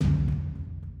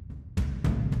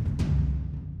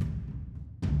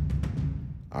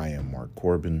I am Mark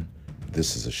Corbin.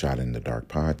 This is a Shot in the Dark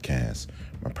podcast.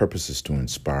 My purpose is to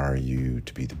inspire you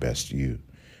to be the best you.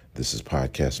 This is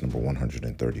podcast number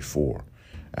 134.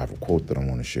 I have a quote that I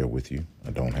want to share with you.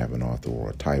 I don't have an author or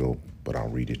a title, but I'll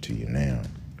read it to you now.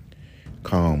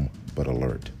 Calm but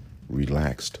alert,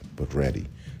 relaxed but ready,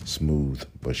 smooth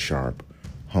but sharp,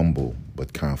 humble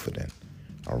but confident.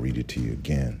 I'll read it to you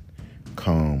again.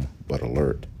 Calm but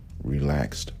alert,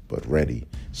 relaxed but ready,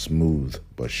 smooth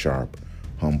but sharp,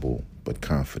 humble but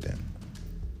confident.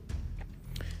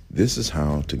 This is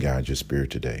how to guide your spirit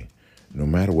today. No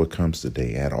matter what comes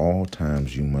today, at all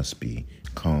times you must be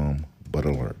calm but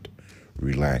alert,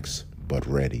 relaxed but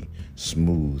ready,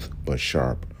 smooth but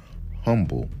sharp,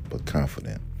 humble but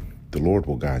confident. The Lord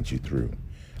will guide you through.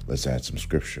 Let's add some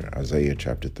scripture. Isaiah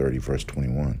chapter 30, verse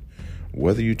 21.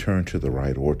 Whether you turn to the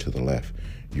right or to the left,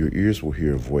 your ears will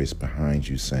hear a voice behind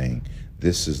you saying,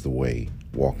 "This is the way,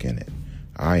 walk in it."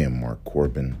 I am Mark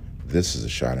Corbin. This is a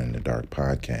Shot in the Dark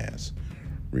podcast.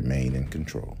 Remain in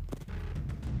control.